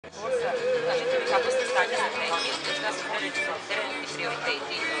Black Horse-a, kažete mi kako ste stanje sa trećim i šta su trenutni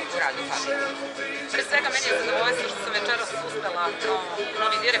prioriteti u radu fabrike? Pre svega, meni je zadovoljstvo što sam večeras uspela kao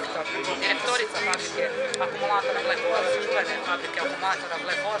novi direktorica fabrike akumulatora Black Horse, čuvene fabrike akumulatora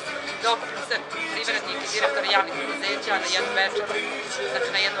Black Horse, da okupim sve privrednike i direktore javnih preduzeća na jednu večeru, znači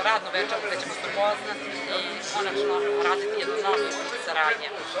na jednu radnu večeru gde ćemo se upoznati i konačno raditi jednu novu saradnje.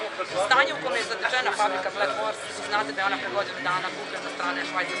 Stanje u kome je zatečena fabrika Black Horse, znate da je ona pre godinu dana kupljena od strane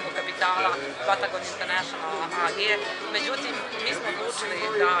švajcarskog kapitala, Patagon International AG, međutim, mi smo odlučili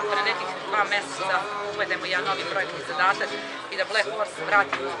da pre nekih 2 meseca uvedemo jedan novi projektni zadatak i da Black Horse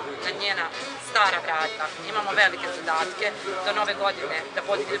vratimo na njena stara vrata. Imamo velike zadatke do nove godine da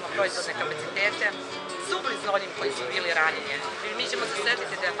podignemo proizvodne kapacitete, subližno onim koji su bili ranije. Mi ćemo se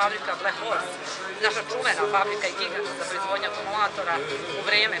setiti da je fabrika Black Horse, naša čuvena fabrika i gigant za proizvodnju akumulatora, u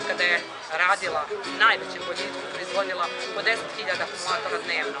vreme kada je radila najveće boljitku, proizvodila po 10.000 akumulatora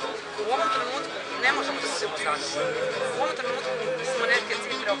dnevno. U ovom trenutku ne možemo da budemo zadovoljni. U ovom trenutku smo neke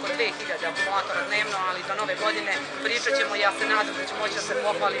cifre oko 2.000 akumulatora dnevno, ali do nove godine pričat ćemo, ja se nadam da ću moći da se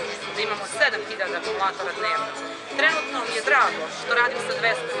pohvalim, da imamo 7.000 akumulatora dnevno. Trenutno mi je drago što radim sa 200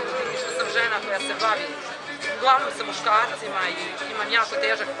 ljudi i što sam žena koja se bavi uglavnom sa muškarcima i imam jako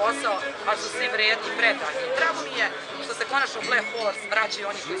težak posao, ali su svi vredni i predani. Drago mi je što se konačno u Black Horse vraćaju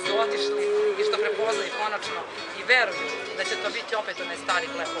oni koji su otišli i što prepoznaju konačno i veruju da će to biti opet onaj stari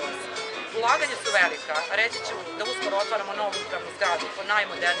Black Horse. Ulaganje su velika, reći ću da uskoro otvaramo novu upravnu zgradu po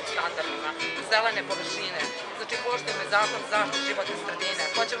najmodernijim standardima, zelene površine, znači poštujemo zakon zaštite životne sredine,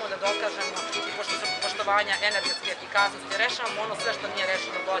 hoćemo da dokažemo i poštovanja energetske efikasnosti, rešavamo ono sve što nije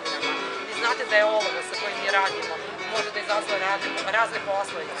rešeno godinama. Vi znate da je ovoga sa kojim mi radimo može da izazove razne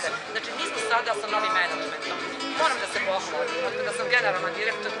posledice. Znači, mi smo sada sa novim menadžmentom. Moram da se pohvalim, od kada sam generalna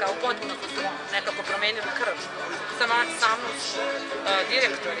direktorka, u potpunosti smo nekako promenili krv. Sa mnom su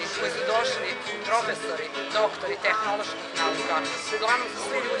direktori koji su došli, profesori, doktori tehnoloških nauka, uglavnom su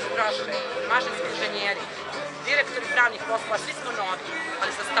svi ljudi u Praše, mašinski inženjeri, direktori pravnih poslova, svi smo novi,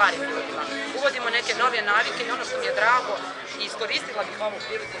 ali sa starim ljudima. Uvodimo neke nove navike i ono što mi je drago, i iskoristila bih ovu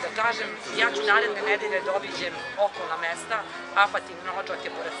priliku da kažem, ja ću naredne nedelje da obiđem okolna mesta, Apatin, Odžake,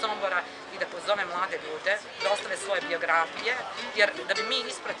 pored Sombora, i da pozovem mlade ljude, da ostave svoje biografije, jer da bi mi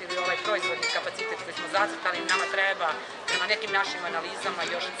ispratili ovaj proizvodni kapacitet koji smo zacrtali, nama treba, prema nekim našim analizama,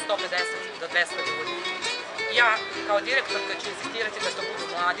 još 150 do 200 ljudi. Ja, kao direktorka, ću insistirati da to budu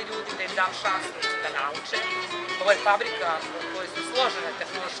mladi ljudi, da im dam šansu da nauče. Ovo je fabrika u kojoj su složene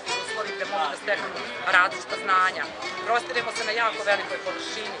tehnološki uslovi gde mogu da steknu različita znanja. Prostiremo se na jako velikoj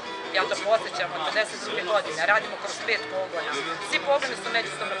površini, ja to podsjećam od 52. godine, radimo kroz 5 pogona. Svi pogoni su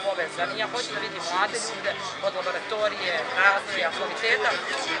međusobno povezani. Ja hoću da vidim mlade ljude od laboratorije, razvoja, kvaliteta.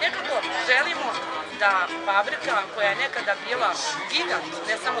 Nekako želimo da fabrika koja je nekada bila gigant,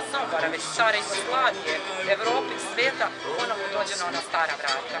 ne samo Sombora, već stare Jugoslavije, Evrope i sveta, ponovo dođe na ona stara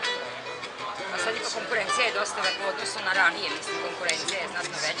vrata. A sad ipak konkurencija je dosta u odnosu na ranije, mislim, konkurencija je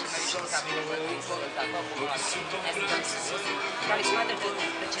znatno veća, ima više fabrika koje proizvode tako akumulator, ne znam da li se uvozi. Da li smatrate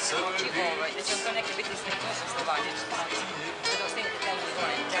da ćete moći, da će vam to neke biti srednost oslobađajući, da dostavite te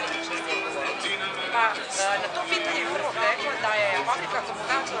nivone, velike čiste odgovoriti? Pa, na to pitanje prvo rekla da je fabrika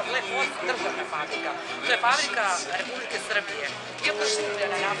akumulatora Black Horse državna fabrika. To je fabrika Republike Srbije. Iako je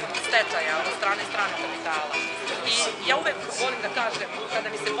kupljena nakon stečaja od strane kapitala. I ja uvek volim da kažem, kada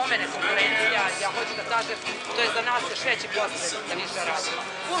mi se pomene konkurencija, ja hoću da kažem, to je za nas još veći posled da više radimo.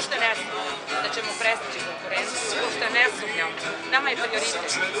 Uopšte ne sumnjam da ćemo prestići konkurenciju, uopšte ne sumnjam. Nama je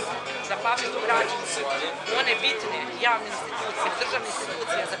prioritet za fabriku vraćamo u one bitne javne institucije, državne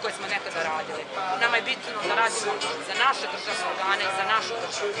institucije za koje smo nekada radili. Nama je bitno da radimo za naše državne organe i za našu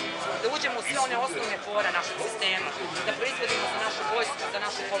državu. Da uđemo u sve one osnovne pore našeg sistema, da proizvodimo za našu vojsku, za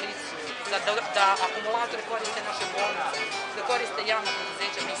našu policiju, da akumulatori koriste naše bolnice, da koriste javna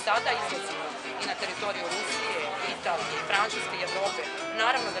preduzeća. Mi sada izlazimo i na teritoriju Rusije, Italije, Francuske i Evrope.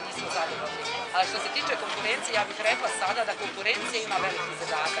 Naravno da nismo zadovoljni. Ali što se tiče konkurencije, ja bih rekla sada da konkurencija ima veliki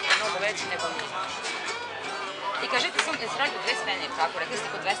zadatak, mnogo veći nego mi. I kažete sam da se radi o 2 smene, tako? Rekli ste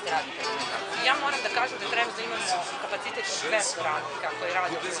kod 200 radnika. Ja moram da kažem da trenutno imamo kapacitet od 200 radnika koji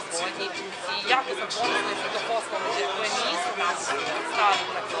rade u proizvodnji i jako sam ponosna za to poslovođe koje nisu nastavljene stari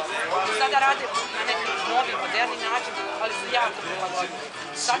Black Horse. Sada rade na neki novi, moderni način, ali su jako prilagodni.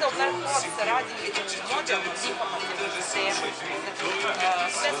 Sada u Black Horse se radi moderno informativno sistemu, znači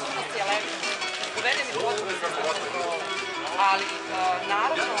sve sunosti elektronike, uvedeni potpuno za kontrolu. Ali,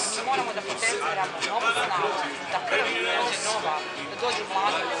 naravno, mi moramo da potenciramo novu snagu, da krv dođe nova, da dođu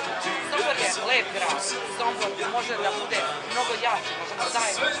mladi. Sombor je lep grad, Sombor može da bude mnogo jači, možemo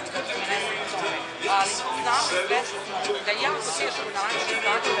zajedno da donesemo tome, ali znamo i svesni smo da je jako teško naći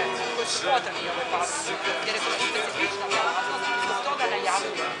kadrove su potrebni ovoj fabrici, jer je to specifična djelatnost i zbog toga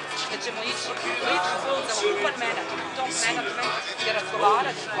najavljujem da ćemo ići lično celokupan menadžment, top menadžment i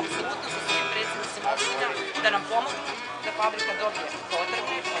razgovarati apsolutno sa svim predsjednicima opština da nam pomognu da fabrika dobije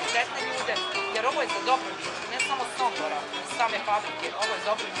potrebne, kvalitetne ljude, jer ovo je za dobrobit ne samo Sombora, same fabrike, ovo je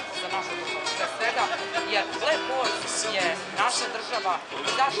dobrobit za našu državu, pre svega, jer Horse je naša država.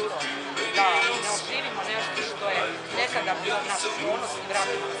 Zašto da ne oživimo nešto što je nekada bio naš ponos i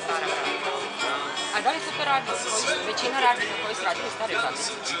vratimo na stara vrata? A da li su to radnici, većina radnika koji su radili u staroj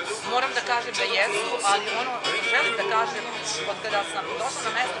fabrici? Moram da kažem da jesu, ali ono što želim da kažem, od kada sam došla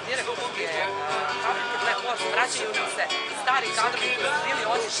na mesto direktorke fabrike Horse, vraćaju nam se stari kadrovi koji su bili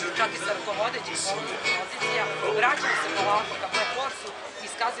osjećani čak i sa rukovodećih pozicija, vraćaju se polako ka Horse-u,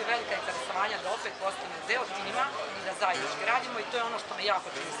 iskazuje velika interesovanja da opet postane deo tima i da zajednički radimo i to je ono što me jako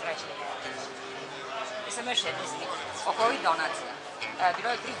čini srećno. I sam još jednu stvar, oko ovih donacija. Bilo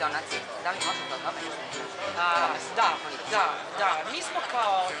je 3 donacije, da li možete o tome nešto? Da. Mi smo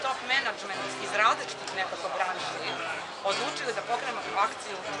kao top management iz različitih nekako branši odlučili da pokrenemo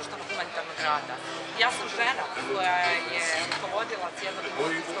akciju društvenog humanitarnog rada. Ja sam žena koja je rukovodilac jednog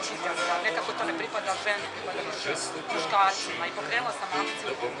političkog izjazda, nekako to ne pripada ženi, pripada više muškarcima i pokrenula sam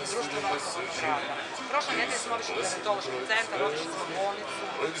akciju društvenog humanitarnog rada. Prošle nedelje smo obišli gerontološki centar, obišli smo bolnicu,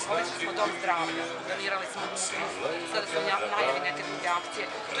 obišli smo dom zdravlja, donirali smo muku, sada su najavi neke druge akcije.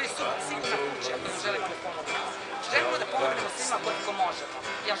 To je sigurna kuća koju želimo da pomognemo. Želimo da pomognemo svima koliko možemo.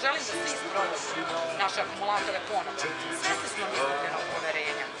 Ja želim da svi sprovedu naše akumulatore ponovno. Svesni smo izgubljenog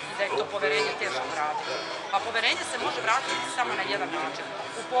poverenja i da je to poverenje teško vratiti. A poverenje se može vratiti samo na jedan način,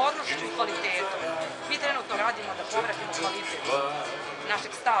 upornošću i kvalitetom. Mi trenutno radimo da povratimo kvalitet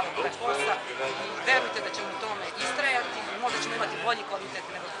našeg starog Horse-a i verujte da ćemo u tome istrajati i možda ćemo imati bolji kvalitet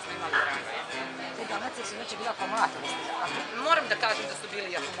nego što smo imali ranije. Te donacije su znači bili akumulatori? Moram da kažem da su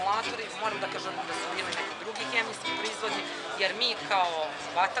bili akumulatori, moram da kažem da su bili neki drugi hemijski proizvodi, jer mi kao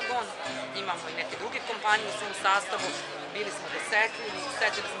Vatagon imamo i neke druge kompanije u svom sastavu, bili smo dosetljivi,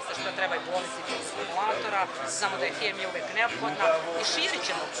 sećali smo se što treba i boliti bez akumulatora, znamo da je hemija uvek neophodna i širit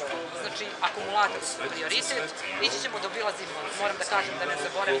ćemo to. Znači, akumulatori su prioritet, ići ćemo da obilazimo, moram da kažem da ne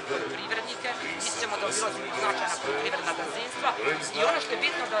zaboravim poljoprivrednike, ići ćemo da obilazimo značajna poljoprivredna gazdinstva i ono što je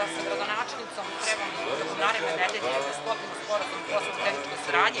bitno da sa gradonačelnicom trebamo tokom naredne nedelje da sklopimo sporazum o poslovno-tehničkoj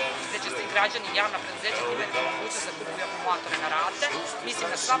saradnji, gde će se i građani i javna preduzeća imati mogućnost da kupuju akumulatore na rate. Mislim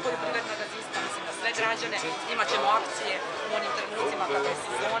na sva poljoprivredna gazdinstva, mislim na sve građane, imat ćemo akcije u onim trenucima kada je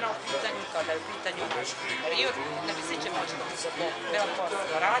sezona u pitanju, kada je u pitanju period, da bi svi će moći da kupuju po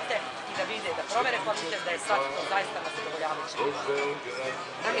Horse rate i da vide, da provere kvalitet, da je sad to zaista na zadovoljavajući nivo.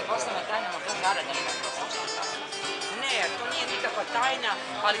 Da li je poslovna tajna možda zarada ili nekako slično? Ne, to nije nikakva tajna,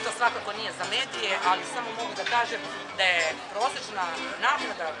 ali to svakako nije za medije, ali samo mogu da kažem da je prosečna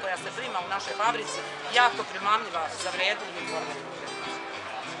naknada koja se prima u našoj fabrici jako primamljiva za vrednu i informe.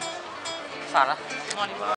 Hvala.